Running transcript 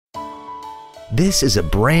This is a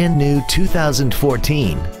brand new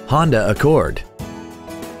 2014 Honda Accord.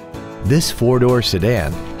 This four-door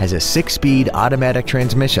sedan has a 6-speed automatic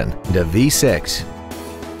transmission and a V6.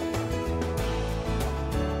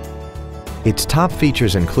 Its top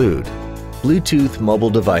features include Bluetooth mobile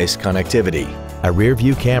device connectivity, a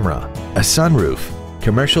rear-view camera, a sunroof,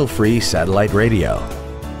 commercial-free satellite radio,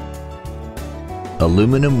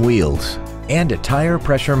 aluminum wheels, and a tire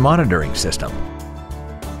pressure monitoring system.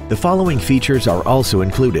 The following features are also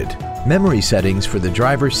included: memory settings for the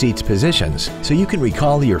driver's seat's positions so you can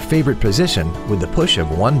recall your favorite position with the push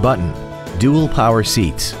of one button, dual power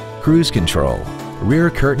seats, cruise control, rear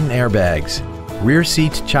curtain airbags, rear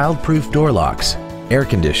seat child-proof door locks, air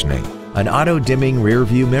conditioning, an auto-dimming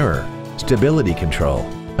rear-view mirror, stability control,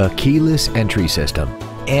 a keyless entry system,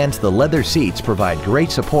 and the leather seats provide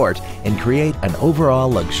great support and create an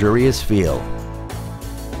overall luxurious feel.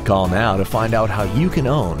 Call now to find out how you can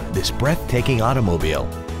own this breathtaking automobile.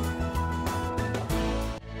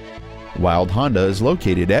 Wild Honda is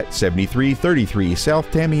located at 7333 South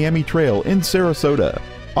Tamiami Trail in Sarasota.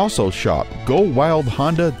 Also shop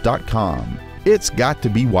GoWildHonda.com. It's got to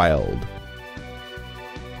be wild.